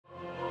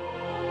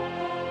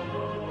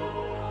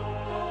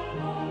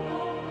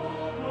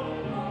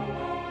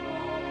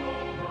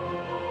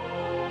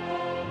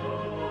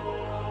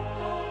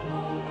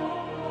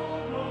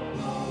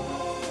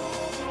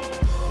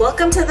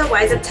Welcome to the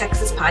Wise Up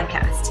Texas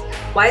podcast.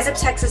 Wise Up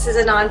Texas is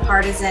a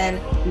nonpartisan,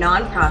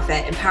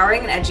 nonprofit,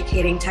 empowering and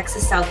educating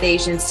Texas South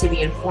Asians to be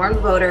informed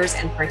voters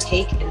and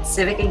partake in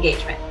civic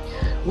engagement.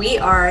 We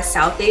are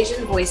South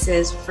Asian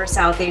voices for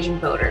South Asian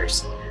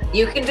voters.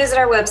 You can visit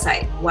our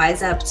website,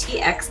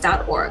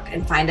 wiseuptx.org,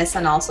 and find us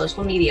on all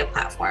social media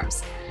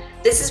platforms.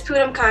 This is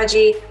Poonam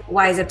Kaji,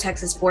 Wise Up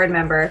Texas board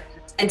member,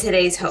 and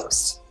today's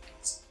host.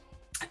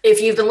 If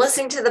you've been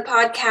listening to the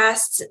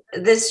podcast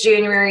this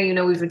January, you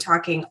know we've been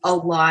talking a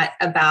lot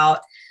about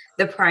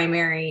the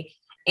primary,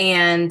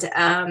 and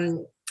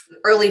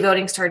early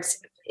voting starts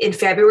in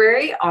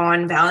February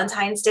on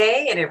Valentine's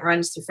Day, and it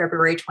runs through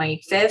February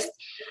 25th.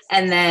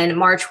 And then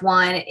March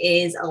 1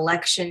 is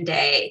Election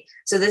Day.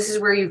 So this is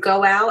where you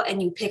go out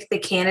and you pick the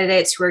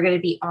candidates who are going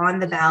to be on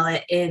the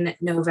ballot in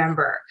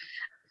November.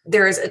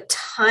 There is a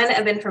ton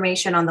of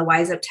information on the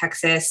Wise Up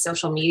Texas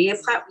social media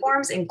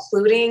platforms,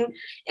 including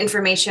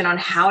information on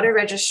how to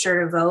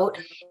register to vote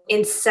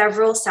in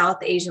several South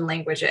Asian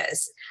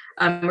languages.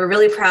 We're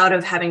really proud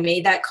of having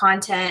made that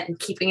content and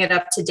keeping it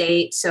up to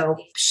date. So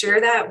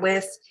share that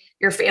with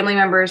your family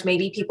members,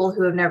 maybe people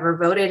who have never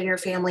voted in your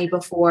family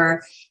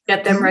before,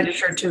 get them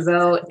registered to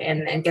vote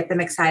and get them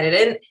excited.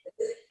 And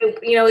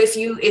you know, if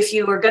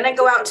you are going to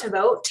go out to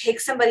vote, take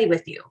somebody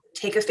with you.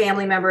 Take a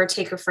family member,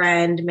 take a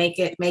friend, make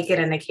it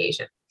an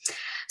occasion.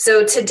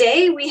 So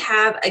today we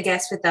have a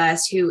guest with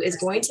us who is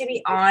going to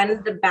be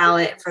on the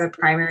ballot for the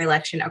primary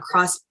election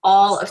across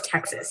all of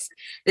Texas.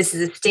 This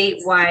is a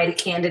statewide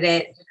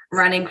candidate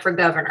running for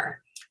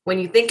governor. When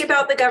you think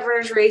about the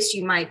governor's race,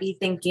 you might be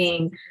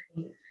thinking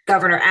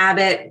Governor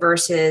Abbott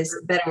versus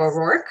Beto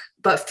O'Rourke.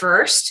 But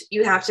first,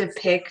 you have to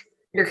pick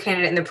your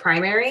candidate in the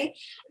primary.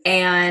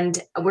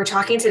 And we're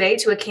talking today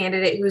to a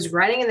candidate who's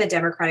running in the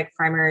Democratic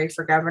primary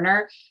for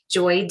governor,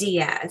 Joy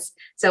Diaz.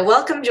 So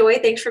welcome, Joy.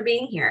 Thanks for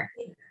being here.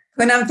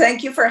 Poonam,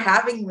 thank you for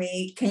having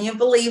me. Can you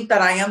believe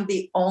that I am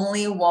the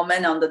only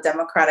woman on the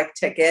Democratic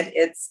ticket?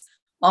 It's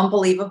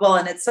unbelievable.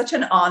 And it's such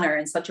an honor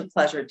and such a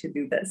pleasure to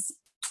do this.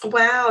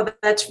 Wow.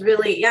 That's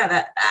really,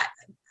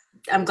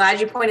 I'm glad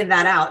you pointed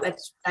that out.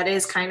 That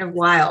is kind of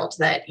wild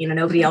that, you know,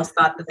 nobody else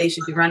thought that they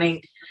should be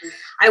running.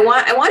 I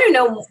want to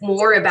know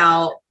more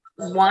about,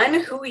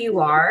 one, who you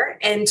are,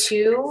 and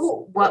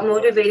two, what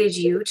motivated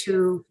you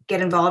to get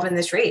involved in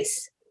this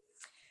race.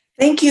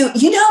 Thank you.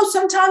 You know,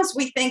 sometimes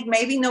we think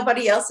maybe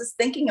nobody else is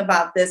thinking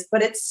about this,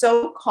 but it's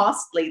so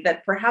costly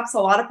that perhaps a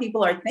lot of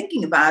people are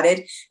thinking about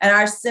it and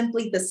are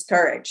simply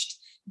discouraged.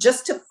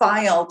 Just to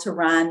file to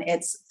run,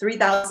 it's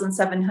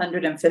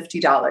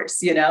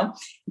 $3,750, you know,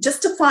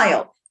 just to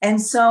file. And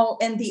so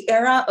in the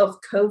era of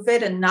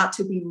COVID, and not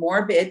to be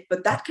morbid,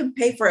 but that can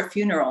pay for a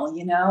funeral,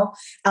 you know,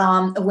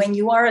 when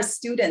you are a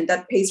student,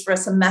 that pays for a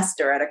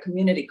semester at a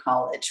community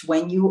college.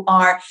 When you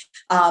are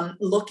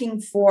looking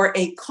for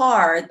a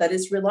car that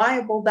is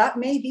reliable, that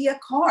may be a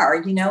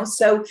car, you know,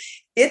 so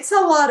it's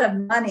a lot of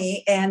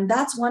money. And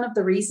that's one of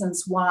the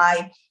reasons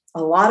why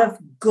a lot of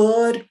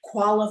good,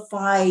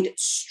 qualified,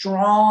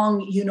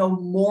 strong, you know,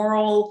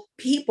 moral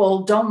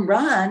people don't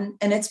run.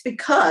 And it's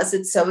because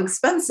it's so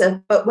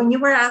expensive. But when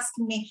you were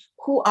asking me,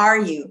 who are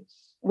you?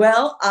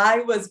 Well,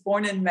 I was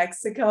born in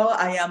Mexico.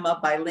 I am a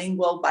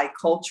bilingual,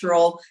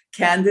 bicultural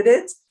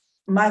candidate.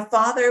 My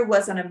father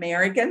was an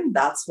American.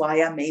 That's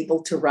why I'm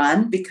able to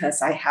run,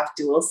 because I have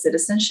dual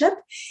citizenship.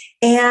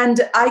 And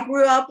I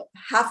grew up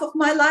half of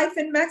my life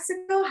in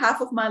Mexico,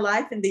 half of my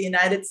life in the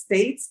United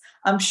States.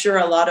 I'm sure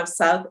a lot of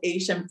South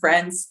Asian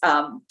friends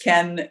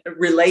can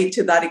relate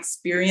to that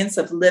experience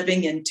of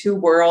living in two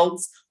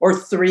worlds, or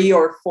three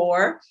or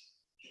four.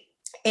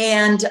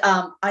 And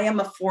I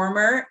am a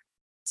former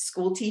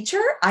school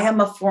teacher. I am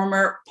a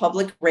former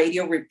public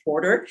radio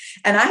reporter,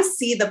 and I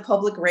see the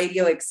public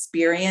radio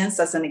experience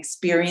as an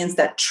experience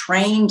that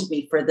trained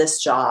me for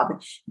this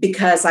job,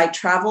 because I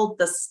traveled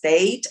the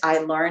state. I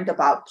learned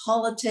about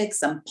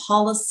politics and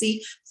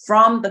policy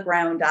from the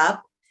ground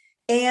up,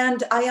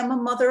 and I am a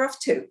mother of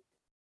two.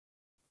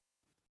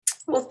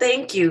 Well,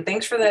 thank you.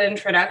 Thanks for that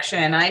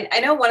introduction. I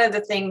know one of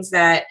the things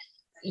that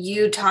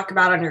you talk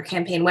about on your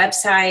campaign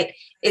website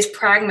is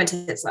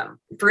pragmatism,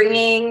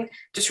 bringing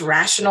just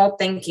rational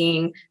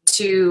thinking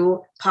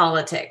to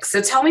politics.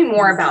 So tell me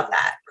more about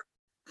that.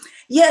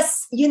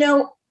 Yes, you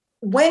know,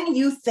 when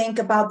you think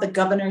about the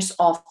governor's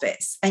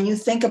office and you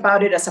think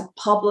about it as a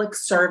public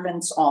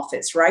servant's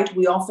office, right?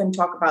 We often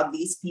talk about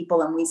these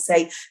people and we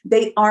say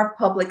they are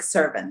public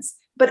servants,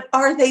 but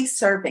are they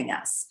serving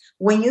us?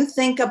 When you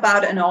think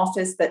about an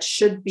office that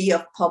should be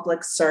of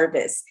public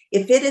service,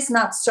 if it is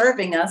not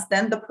serving us,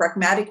 then the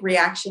pragmatic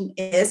reaction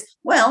is,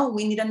 well,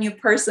 we need a new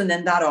person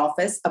in that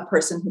office, a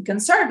person who can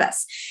serve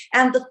us.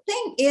 And the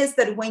thing is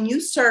that when you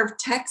serve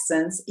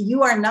Texans,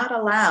 you are not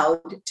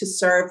allowed to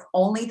serve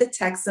only the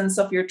Texans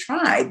of your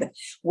tribe,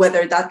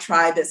 whether that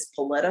tribe is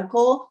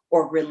political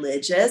or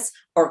religious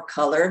or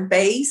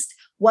color-based.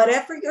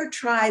 Whatever your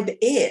tribe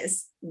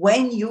is,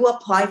 when you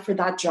apply for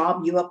that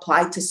job, you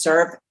apply to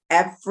serve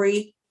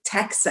every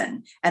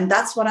Texan. And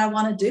that's what I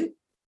want to do.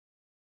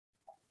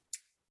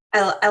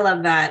 I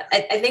love that.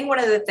 I think one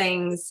of the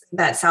things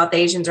that South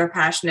Asians are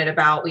passionate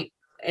about,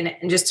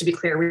 and just to be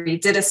clear, we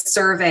did a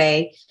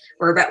survey.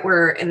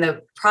 We're in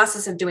the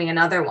process of doing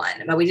another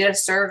one, but we did a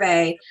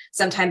survey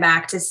some time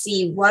back to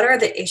see what are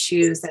the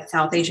issues that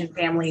South Asian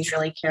families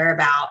really care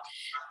about.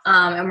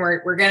 And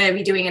we're going to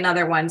be doing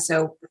another one.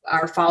 So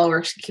our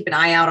followers should keep an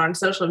eye out on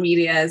social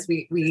media as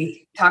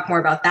we talk more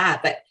about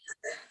that. But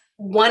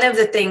one of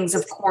the things,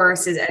 of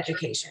course, is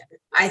education.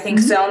 I think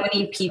so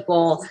many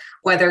people,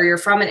 whether you're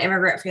from an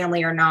immigrant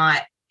family or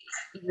not,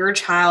 your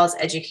child's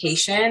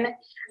education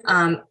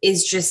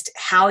is just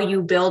how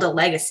you build a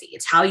legacy.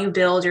 It's how you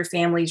build your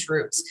family's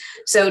roots.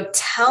 So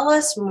tell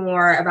us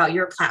more about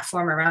your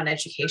platform around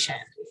education.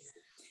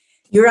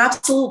 You're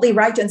absolutely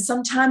right. And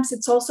sometimes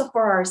it's also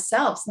for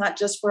ourselves, not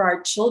just for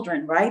our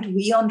children, right?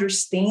 We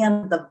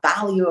understand the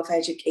value of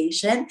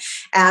education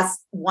as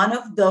one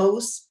of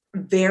those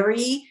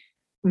very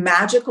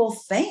magical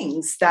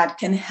things that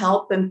can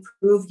help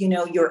improve,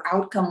 your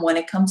outcome when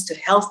it comes to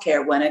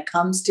healthcare, when it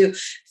comes to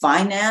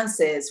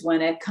finances,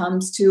 when it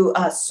comes to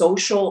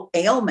social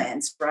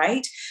ailments,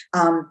 right?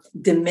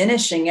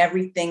 Diminishing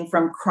everything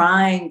from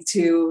crime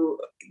to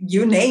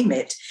you name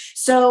it.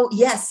 So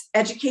yes,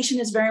 education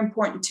is very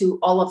important to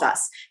all of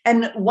us.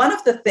 And one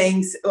of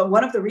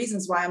the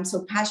reasons why I'm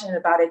so passionate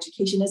about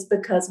education is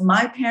because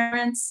my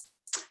parents,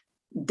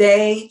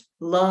 they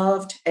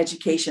loved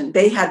education.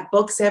 They had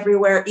books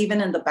everywhere,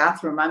 even in the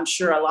bathroom. I'm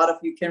sure a lot of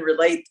you can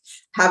relate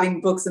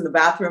having books in the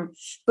bathroom.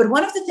 But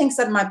one of the things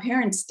that my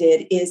parents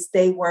did is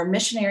they were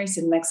missionaries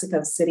in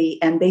Mexico City,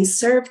 and they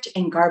served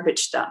in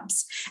garbage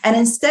dumps. And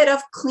instead of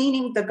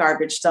cleaning the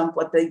garbage dump,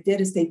 what they did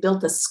is they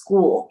built a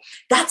school.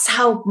 That's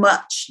how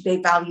much they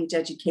valued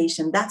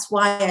education. That's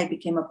why I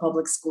became a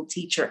public school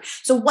teacher.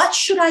 So what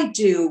should I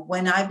do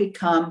when I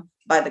become,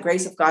 by the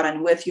grace of God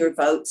and with your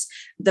votes,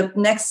 the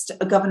next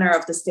governor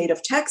of the state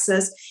of Texas?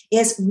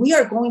 Is we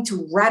are going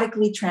to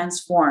radically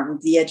transform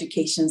the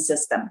education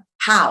system.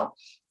 How?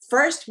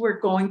 First, we're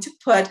going to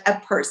put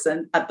a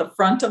person at the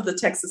front of the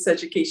Texas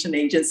Education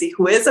Agency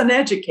who is an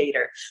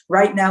educator.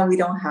 Right now, we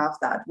don't have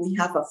that. We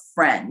have a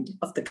friend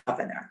of the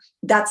governor.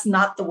 That's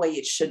not the way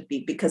it should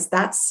be, because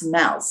that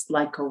smells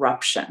like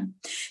corruption.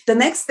 The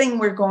next thing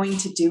we're going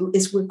to do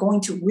is we're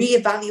going to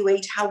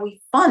reevaluate how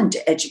we fund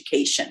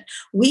education.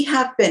 We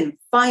have been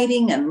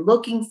fighting and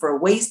looking for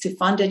ways to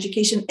fund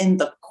education in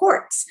the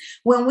courts,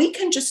 when we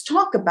can just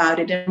talk about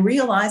it and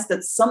realize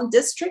that some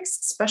districts,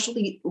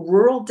 especially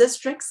rural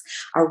districts,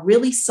 are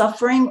really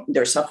suffering.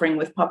 They're suffering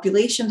with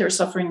population, they're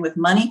suffering with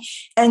money,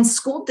 and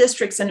school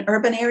districts in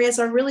urban areas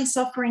are really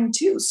suffering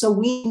too. So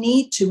we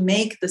need to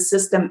make the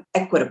system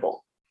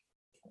equitable.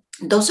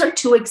 Those are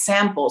two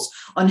examples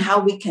on how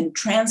we can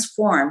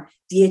transform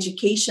the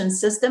education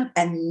system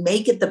and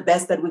make it the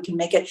best that we can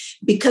make it,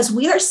 because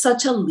we are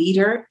such a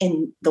leader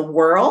in the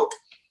world.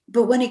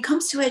 But when it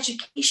comes to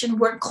education,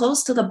 we're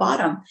close to the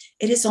bottom.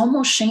 It is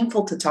almost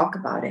shameful to talk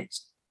about it.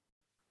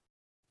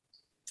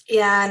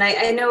 Yeah, and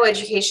I know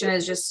education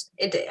is just,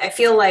 I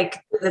feel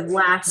like the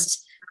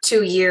last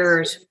 2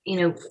 years,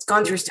 it's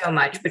gone through so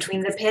much between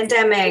the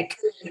pandemic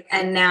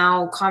and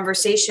now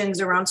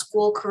conversations around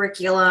school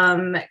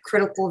curriculum,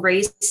 critical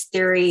race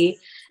theory.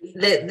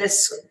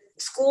 This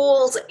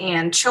schools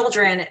and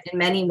children in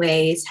many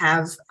ways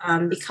have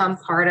become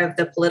part of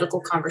the political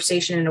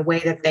conversation in a way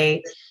that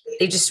they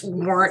just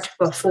weren't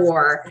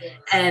before.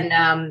 And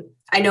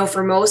I know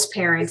for most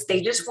parents,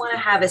 they just want to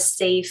have a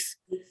safe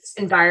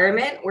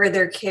environment where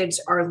their kids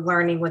are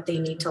learning what they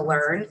need to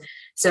learn.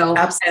 So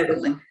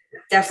absolutely,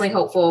 definitely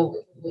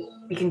hopeful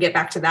we can get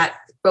back to that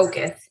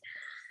focus.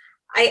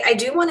 I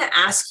do want to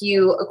ask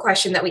you a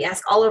question that we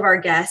ask all of our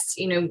guests.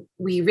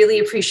 We really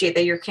appreciate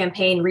that your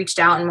campaign reached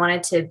out and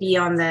wanted to be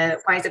on the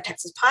Wise Up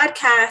Texas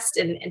podcast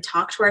and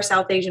talk to our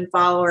South Asian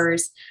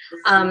followers.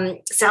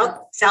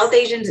 South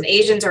Asians and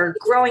Asians are a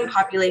growing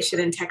population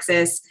in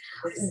Texas.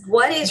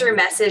 What is your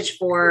message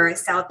for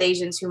South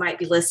Asians who might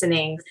be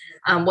listening?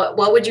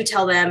 What would you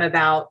tell them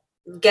about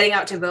getting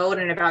out to vote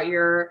and about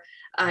your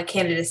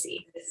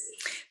candidacy?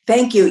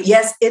 Thank you.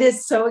 Yes, it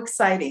is so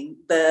exciting.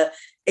 The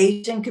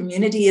Asian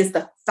community is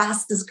the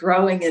fastest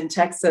growing in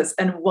Texas.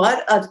 And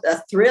what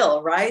a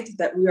thrill, right?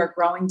 That we are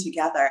growing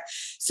together.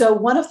 So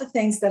one of the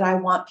things that I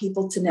want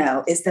people to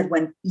know is that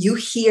when you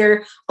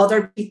hear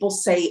other people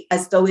say,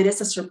 as though it is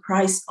a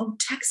surprise, oh,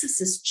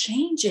 Texas is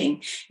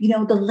changing.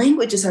 The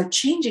languages are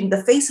changing.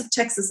 The face of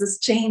Texas is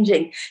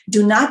changing.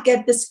 Do not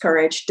get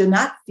discouraged. Do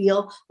not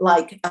feel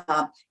like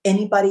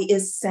anybody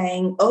is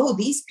saying, oh,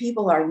 these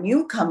people are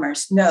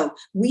newcomers. No,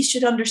 we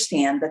should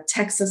understand that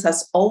Texas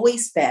has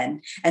always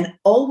been and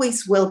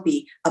always will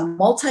be a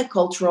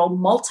multicultural,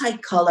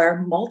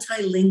 multicolor,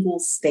 multilingual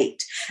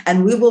state,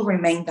 and we will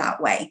remain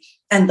that way.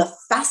 And the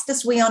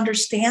fastest we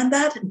understand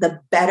that,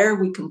 the better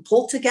we can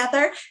pull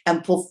together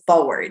and pull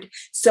forward.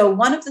 So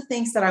one of the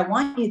things that I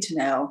want you to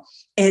know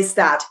is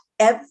that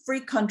every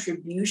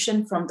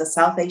contribution from the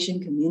South Asian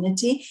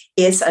community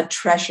is a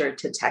treasure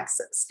to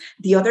Texas.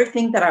 The other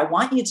thing that I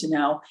want you to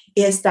know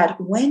is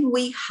that when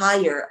we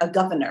hire a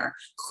governor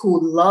who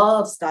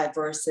loves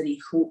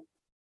diversity, who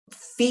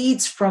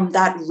feeds from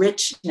that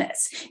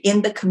richness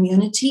in the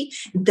community,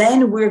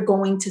 then we're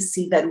going to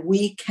see that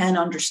we can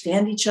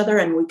understand each other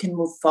and we can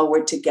move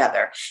forward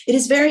together. It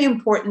is very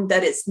important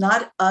that it's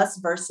not us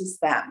versus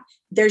them.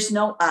 There's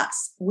no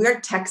us. We're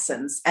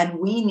Texans and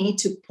we need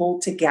to pull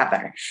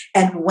together.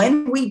 And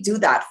when we do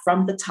that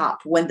from the top,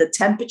 when the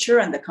temperature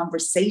and the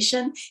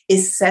conversation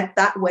is set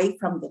that way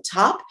from the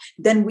top,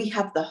 then we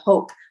have the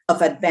hope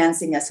of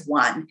advancing as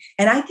one.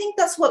 And I think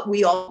that's what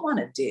we all want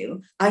to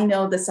do. I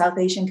know the South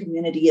Asian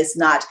community is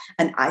not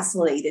an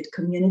isolated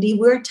community.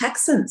 We're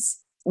Texans.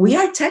 We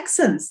are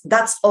Texans.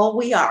 That's all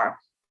we are.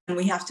 And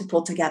we have to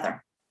pull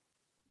together.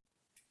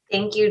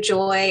 Thank you,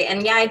 Joy.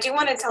 And yeah, I do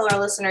want to tell our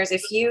listeners,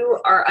 if you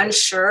are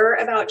unsure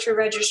about your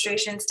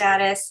registration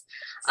status,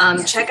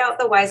 check out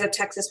the Wise Up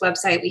Texas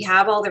website. We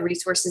have all the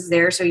resources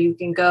there, so you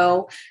can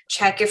go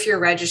check if you're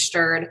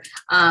registered.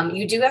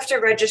 You do have to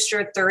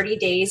register 30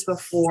 days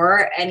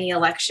before any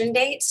election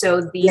date.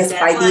 So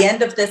by the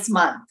end of this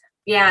month.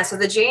 Yeah, so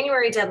the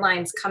January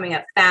deadline is coming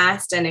up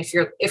fast. And if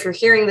you're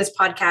hearing this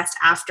podcast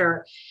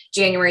after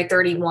January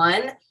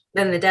 31,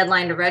 then the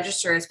deadline to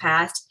register has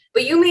passed.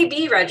 But you may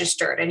be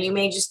registered and you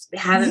may just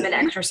haven't been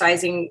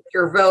exercising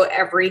your vote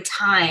every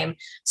time.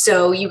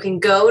 So you can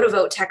go to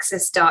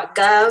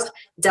votetexas.gov,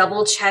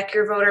 double check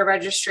your voter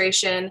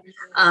registration,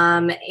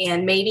 and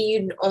maybe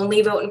you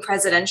only vote in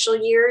presidential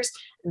years.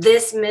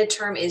 This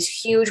midterm is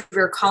huge.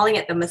 We're calling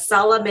it the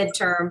Masala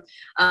midterm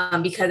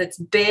because it's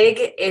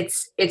big,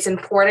 it's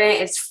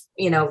important, it's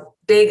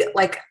big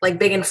like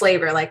big in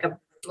flavor, like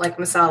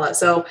masala.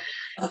 So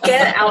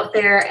get out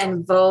there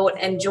and vote.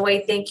 And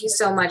Joy, thank you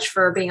so much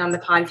for being on the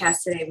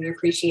podcast today. We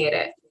appreciate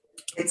it.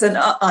 It's an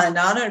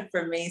honor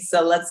for me.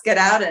 So let's get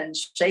out and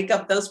shake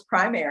up those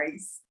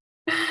primaries.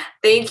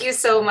 Thank you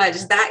so much.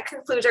 That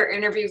concludes our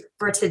interview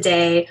for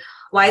today.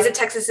 Wise Up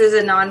Texas is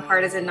a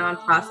nonpartisan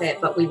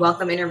nonprofit, but we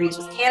welcome interviews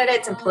with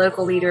candidates and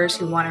political leaders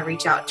who want to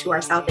reach out to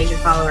our South Asian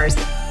followers.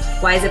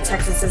 Wise Up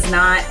Texas does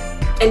not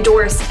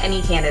endorse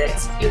any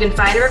candidates. You can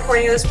find a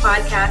recording of this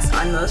podcast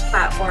on most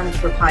platforms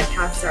where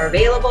podcasts are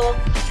available,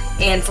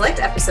 and select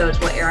episodes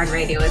will air on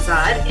Radio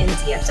Azad in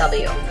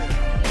DFW.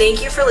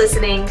 Thank you for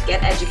listening.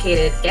 Get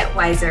educated, get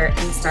wiser,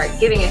 and start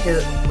giving a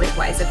hoot with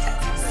Wise Up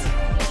Texas.